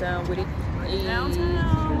we downtown with it.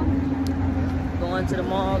 Going to the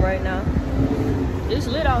mall right now. It's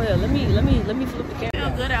lit out here. Let me flip the camera. It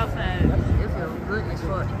feels good outside. It feels good as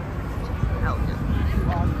fuck out here.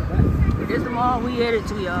 This is the mall we headed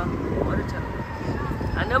to, y'all. What a time.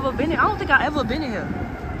 I never been here. I don't think I ever been in here,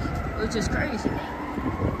 which is crazy.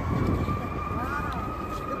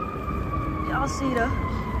 Y'all see the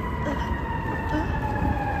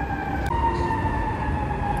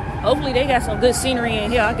Hopefully they got some good scenery in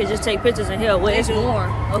here. I could just take pictures in here where it's warm.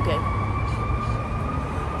 Okay.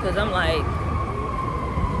 Cause I'm like,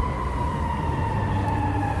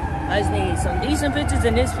 I just need some decent pictures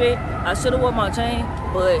in this fit. I should have worn my chain,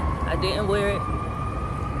 but I didn't wear it.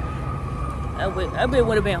 That bit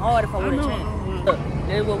would have been hard if I would have changed. Look,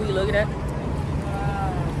 there's what we looking at.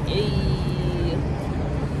 Hey.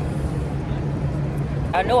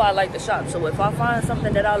 I know I like to shop, so if I find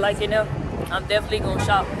something that I like in there, I'm definitely gonna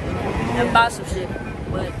shop and buy some shit.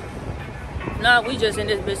 But nah, we just in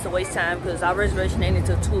this bitch to waste time because our reservation ain't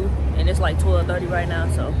until 2 and it's like 12:30 right now,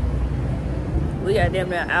 so we got damn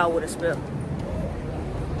near an hour to spare.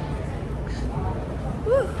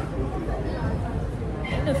 Whew.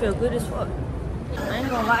 It feel good as fuck. I ain't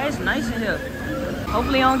gonna lie, it's nice in here.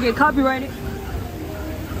 Hopefully I don't get copyrighted.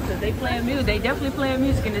 Cause they playing music, they definitely playing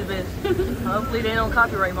music in this bitch. Hopefully they don't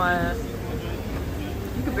copyright my ass.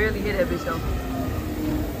 You can barely hear that bitch though.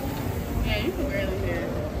 Yeah, you can barely hear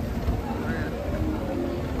it.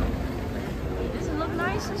 This look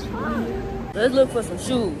nice as fuck. Let's look for some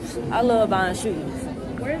shoes. I love buying shoes.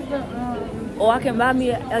 Where's the Oh, I can buy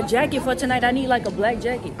me a jacket for tonight. I need like a black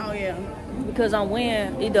jacket. Oh yeah. Because I'm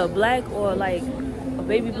wearing either a black or like a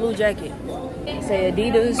baby blue jacket. Say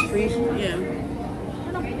Adidas, free. Yeah.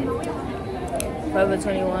 Forever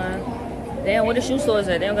 21. Damn, where the shoe stores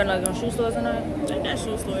at? They don't got no shoe stores in there? They got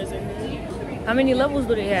shoe stores in here. How many levels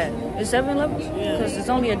do they have? It's 7 levels? Yeah. Because it's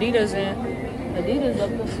only Adidas and Adidas up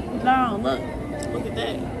there. No, look at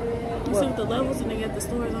that. You see the levels and they got the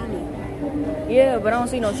stores on it. Yeah, but I don't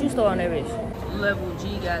see no shoe store on that bitch. Level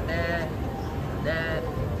G got that.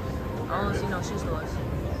 I don't see no shoe stores.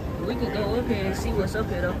 We could go up here and see what's up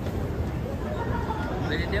here though. But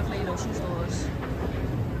there definitely ain't no shoe stores.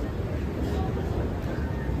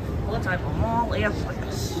 What type of mall is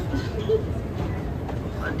this?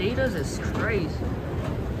 Adidas is crazy.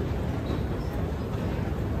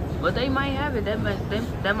 But they might have it.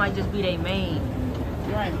 That might just be their main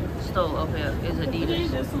store up here is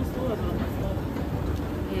Adidas. There's some stores on this stuff.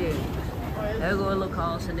 Yeah. There go a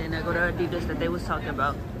Lacoste and then there go the Adidas that they was talking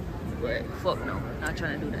about. But fuck no, not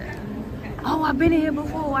trying to do that. Oh, I've been in here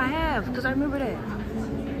before. I have, because I remember that.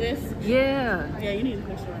 This? Yeah. Yeah, you need a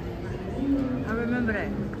picture right here. I remember that.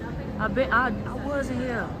 I was in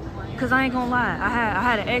here. Cause I ain't gonna lie. I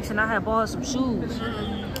had an ex and I had bought some shoes.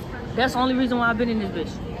 That's the only reason why I've been in this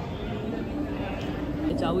bitch.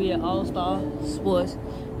 It's how we at All Star Sports.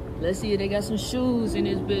 Let's see if they got some shoes in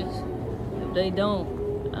this bitch. If they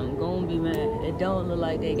don't, I'm gonna be mad. It don't look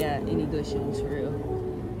like they got any good shoes for real.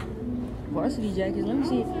 Varsity jackets. Let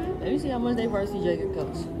me see how much they varsity jacket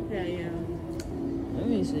cost. Yeah. Let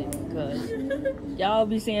me see, cause y'all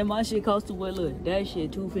be saying my shit cost too much. Look, that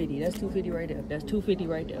shit $250. That's $250 right there. That's $250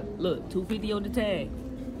 right there. Look, $250 on the tag.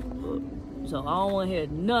 Look. So I don't want to hear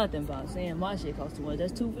nothing about saying my shit cost too much.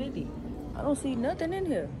 That's $250. I don't see nothing in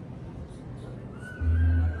here.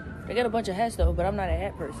 They got a bunch of hats though, but I'm not a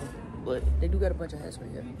hat person. But they do got a bunch of hats right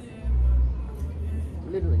here.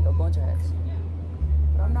 Literally a bunch of hats.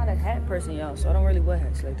 But I'm not a hat person, y'all, so I don't really wear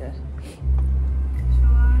hats like that.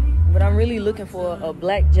 But I'm really looking for a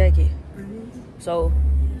black jacket. So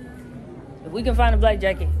if we can find a black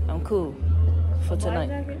jacket, I'm cool for tonight.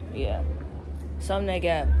 Black jacket? Yeah. Something that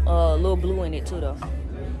got a little blue in it too though.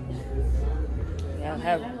 Yeah, I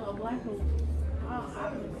have. That little black one.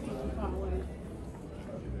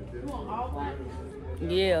 You want all black?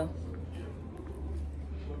 Yeah.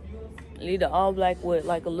 Either all black with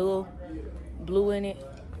like a little blue in it.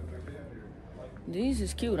 These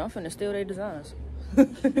is cute. I'm finna steal their designs.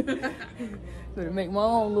 Gonna make my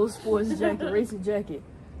own little sports jacket, racing jacket.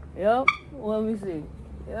 Yep. Let me see.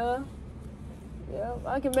 Yeah.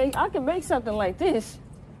 I can make something like this.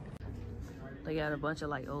 They got a bunch of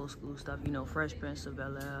like old school stuff, you know, Fresh Prince of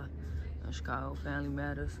Bel-Air, Chicago Family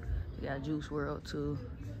Matters. They got Juice WRLD too.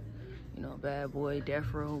 You know, Bad Boy,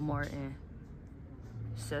 Death Row, Martin,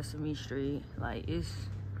 Sesame Street. Like it's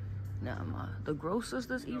the Gross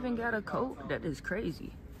Sisters even got a coat. That is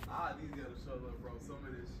crazy. These gotta show up, bro. Some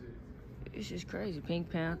of this shit. It's just crazy. Pink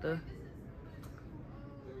Panther.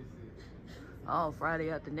 Oh, Friday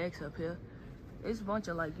After Next up here. It's a bunch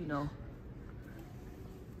of like, you know.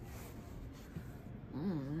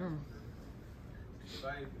 No.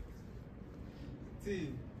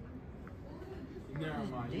 T. Never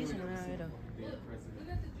mind. Decent right though.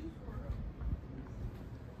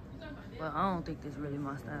 Well, I don't think this really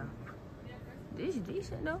my style. This is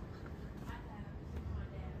decent though.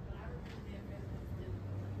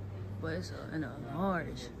 But it's in a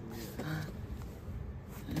large.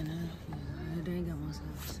 They ain't got my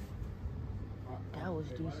size. That was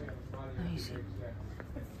decent. Let me see.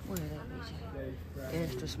 What is that, BJ?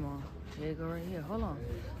 Extra small. There you go right here. Hold on.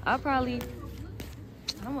 I probably...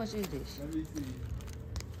 How much is this?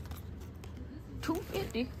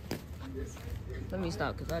 $250. Let me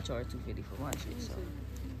stop because I charge $250 for my shit. So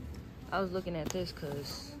I was looking at this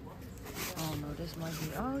because I don't know. This might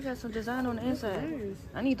be. Oh, we got some design on the inside.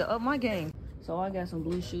 I need to up my game. So I got some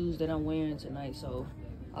blue shoes that I'm wearing tonight. So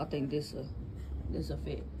I think this a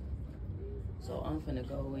fit. So I'm finna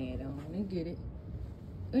go in and get it.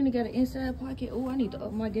 And it got an inside pocket. Oh, I need to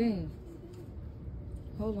up my game.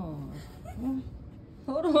 Hold on.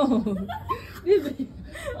 Hold on.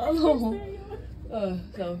 Hold on.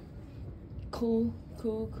 So cool.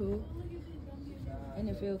 And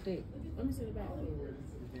it feel thick. Let me see the back.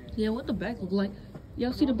 Yeah, what the back look like?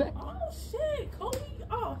 Y'all see the back? Oh shit, Kobe.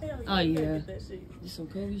 Oh hell yeah. Oh yeah. Get that shit. Just some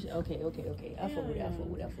Kobe shit. Okay. I fuck with it.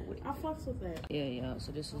 I fucks with that. Yeah.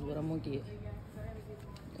 So this is what I'm gonna get.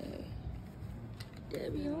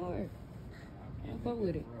 That'd be hard. I fuck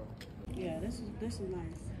with it. Yeah, this is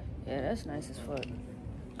nice. Yeah, that's nice as fuck.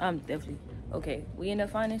 I'm definitely okay. We end up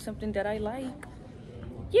finding something that I like.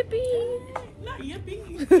 Yippee! Not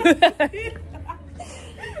yippee.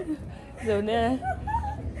 So now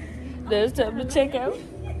there's time to check out.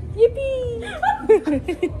 Yippee!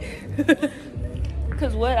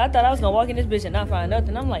 Cause what? I thought I was gonna walk in this bitch and not find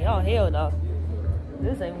nothing. I'm like, oh hell no.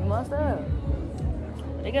 This ain't my style.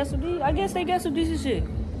 They got some. I guess they got some decent shit.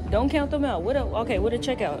 Don't count them out. What a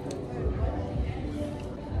checkout.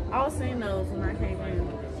 I was seeing those when I came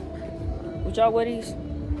in. Would y'all wear these?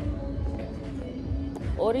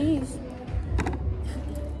 Or these?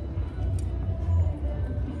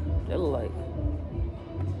 They look like,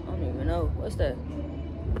 I don't even know. What's that?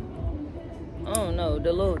 I don't know.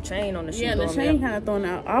 The little chain on the shoe. Yeah, the chain kind of thrown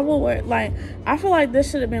out. I would wear, like, I feel like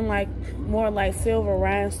this should have been like more like silver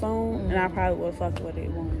rhinestone, and I probably would have fucked with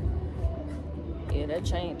it more. Yeah, that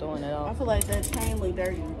chain throwing it I off. feel like that chain look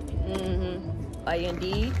dirty. I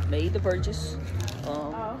indeed made the purchase.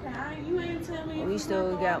 Oh, okay. You ain't tell me. We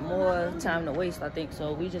still got more time to waste, I think.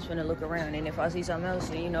 So we just finna look around, and if I see something else,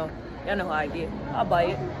 you know, y'all know how I get. I'll buy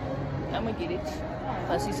it. I'ma get it. If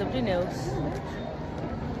I see something else.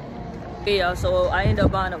 Yeah, so I ended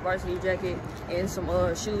up buying a varsity jacket and some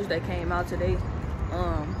shoes that came out today.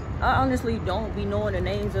 I honestly don't be knowing the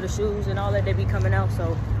names of the shoes and all that they be coming out,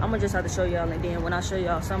 so I'm gonna just have to show y'all, and then when I show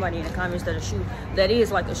y'all, somebody in the comments that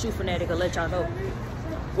is like a shoe fanatic will let y'all know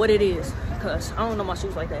what it is, because I don't know my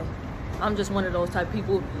shoes like that. I'm just one of those type of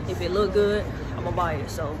people. If it look good, I'm gonna buy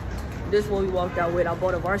it. So this is what we walked out with. I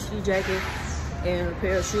bought a varsity jacket and a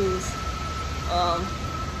pair of shoes.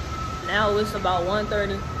 Now it's about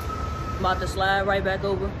 1:30. I'm about to slide right back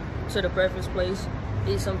over to the breakfast place,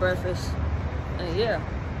 eat some breakfast, and yeah,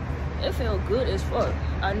 it feel good as fuck.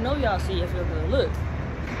 I know y'all see it feel good. Look,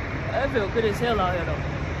 it feel good as hell out here though.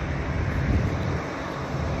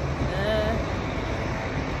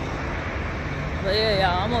 But yeah,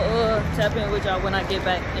 y'all, I'm gonna tap in with y'all when I get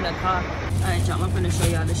back in the car. Alright, y'all, I'm finna show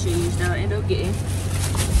y'all the shoes that I end up getting.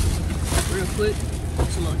 Real quick.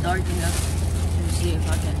 It's a little dark in here. Let me see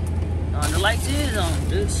if I can. The lights is on.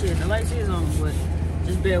 This shit, the lights is on, but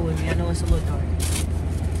just bear with me. I know it's a little dark.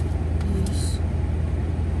 Yes.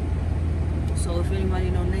 So if anybody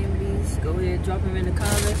know the name of these, go ahead, drop them in the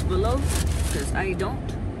comments below, because I don't.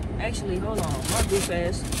 Actually, hold on, my goof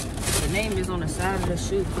ass. The name is on the side of the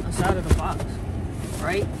shoe, on the side of the box,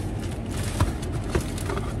 right?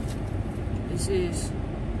 This is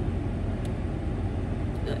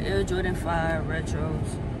the AyooJordan 5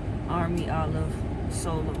 Retros, Army Olive,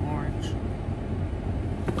 Solar Orange.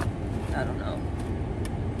 I don't know.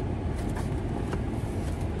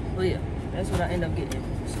 But yeah, that's what I end up getting,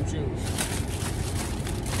 some shoes.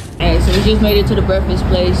 Alright, so we just made it to the breakfast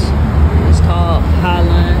place. It's called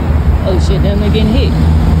Highline. Oh shit, damn, they're getting hit.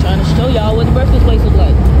 I'm trying to show y'all what the breakfast place looks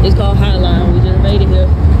like. It's called Highline. We just made it here.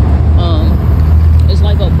 It's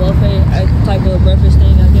like a buffet type of breakfast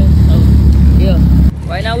thing, I guess. So yeah.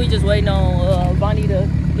 Right now we just waiting on Bonnie to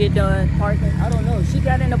get done parking. I don't know. She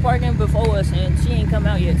got in the parking before us and she ain't come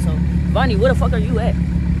out yet. So Bonnie, where the fuck are you at?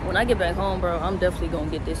 When I get back home, bro, I'm definitely gonna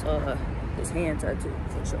get this this hand tattoo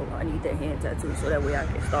for sure. I need that hand tattoo so that way I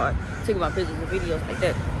can start taking my pictures and videos like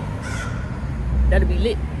that. That'll be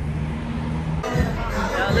lit.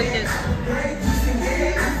 Y'all look at this.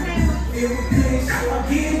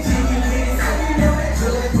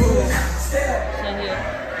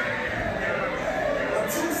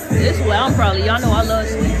 This is where I'm probably, y'all know I love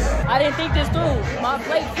sweets. I didn't think this through. My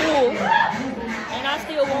plate full, and I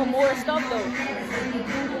still want more stuff though.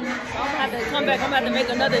 gonna have to come back. I'm gonna have to make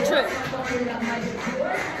another trip.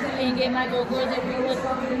 And get my little girls everywhere.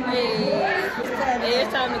 Hey,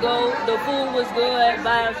 it's time to go. The food was good.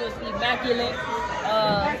 Vibes was immaculate.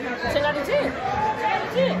 10 out of 10. 10 out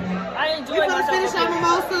of 10. I enjoyed myself. Finish our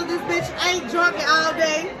mimosa. This bitch ain't drunk it all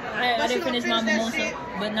day. I didn't finish my mimosa,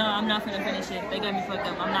 but no, I'm not finna finish it. They got me fucked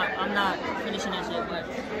up. I'm not finishing that shit, but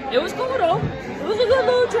it was cool though. It was a good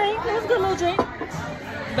little drink. It was a good little drink.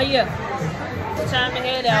 But yeah, it's time to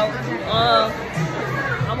head out.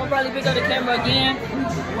 I'm gonna probably pick up the camera again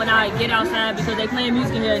when I get outside because they playing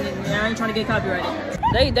music in here and I ain't trying to get copyrighted.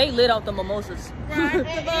 They lit off the mimosas. They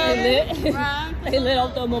lit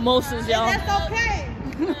off the mimosas, y'all. That's okay.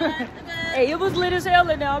 Hey, it was lit as hell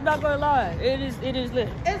in there. I'm not gonna lie. It is lit.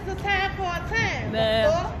 It's the time for a time. Man,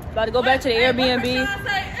 about to go back to the Airbnb. It's a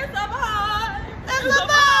vibe. It's a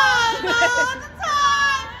vibe all the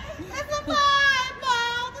time. It's a vibe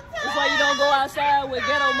all the time. That's why you don't go outside with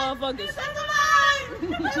ghetto motherfuckers. It's a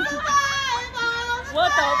vibe. It's a vibe all the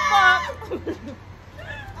What time. the fuck?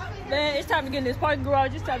 Man, it's time to get in this parking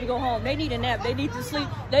garage. It's time to go home. They need a nap. They need to sleep.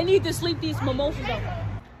 They need to sleep these mimosas off.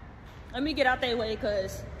 Let me get out their way,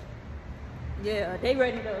 cause yeah, they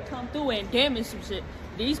ready to come through and damage some shit.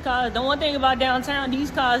 These cars, the one thing about downtown,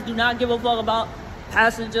 these cars do not give a fuck about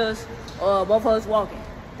passengers or motherfuckers walking.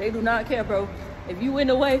 They do not care, bro. If you in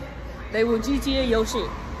the way, they will GTA your shit.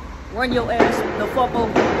 Run your ass the fuck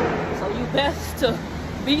over. So you best to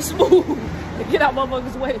be smooth and get out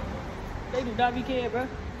motherfuckers' way. They do not be care, bro.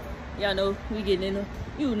 Y'all know we getting in there.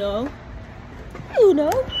 You know.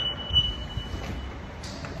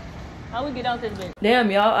 How we get out this bitch?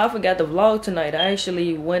 Damn, y'all, I forgot the vlog tonight. I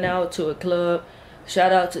actually went out to a club.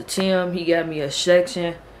 Shout out to Tim. He got me a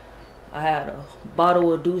section. I had a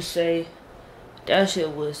bottle of Douce. That shit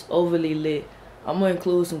was overly lit. I'm gonna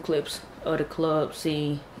include some clips of the club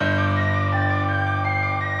scene.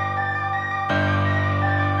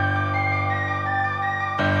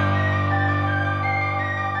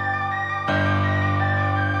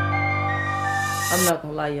 I'm not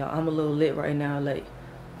gonna lie, y'all. I'm a little lit right now. Like,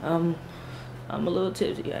 I'm a little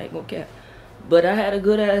tipsy. I ain't gonna cap. But I had a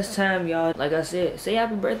good ass time, y'all. Like I said, say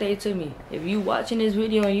happy birthday to me. If you watching this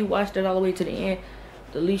video and you watched it all the way to the end,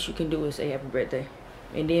 the least you can do is say happy birthday.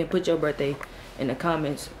 And then put your birthday in the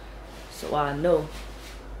comments so I know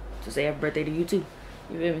to say happy birthday to you too.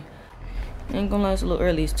 You feel me? I ain't gonna lie, it's a little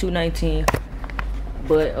early. It's 2:19.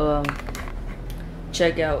 But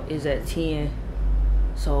checkout is at 10.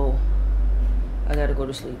 So I gotta go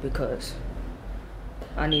to sleep because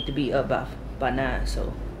I need to be up by 9.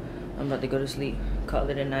 So I'm about to go to sleep. Call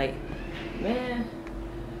it a night. Man,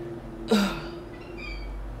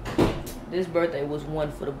 this birthday was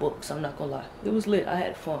one for the books. I'm not gonna lie. It was lit. I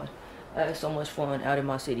had fun. I had so much fun out in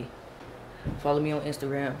my city. Follow me on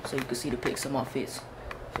Instagram so you can see the pics of my fits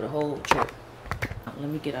for the whole trip. Let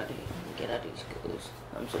me get out of here. Let me get out of these clothes.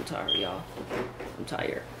 I'm so tired, y'all. I'm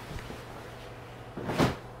tired.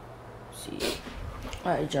 See ya.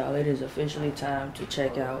 Alright, y'all, it is officially time to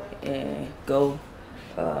check out and go.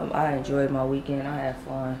 I enjoyed my weekend. I had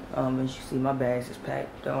fun. As you see, my bags is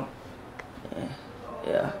packed, though.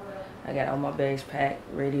 Yeah, I got all my bags packed,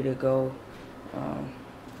 ready to go.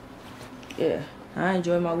 Yeah, I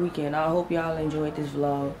enjoyed my weekend. I hope y'all enjoyed this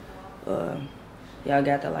vlog. Y'all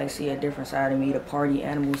got to like see a different side of me, the party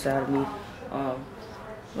animal side of me.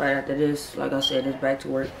 Right after this, like I said, it's back to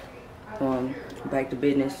work. Back to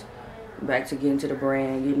business. Back to getting to the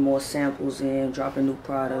brand, getting more samples in, dropping new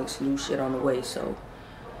products, new shit on the way. So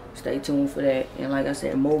stay tuned for that. And like I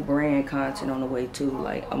said, more brand content on the way too.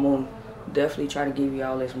 Like, I'm gonna definitely try to give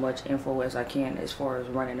y'all as much info as I can as far as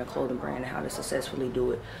running a clothing brand and how to successfully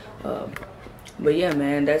do it. But yeah,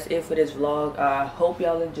 man, that's it for this vlog. I hope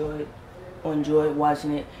y'all enjoyed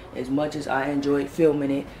watching it as much as I enjoyed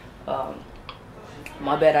filming it.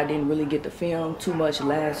 My bad I didn't really get to film too much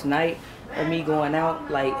last night of me going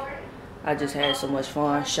out. Like, I just had so much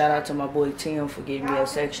fun. Shout out to my boy Tim for getting me a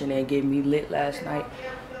section and getting me lit last night.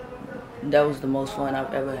 That was the most fun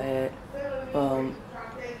I've ever had.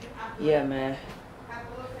 Yeah, man.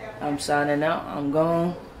 I'm signing out. I'm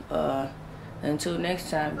gone. Until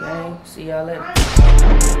next time, gang. See y'all later.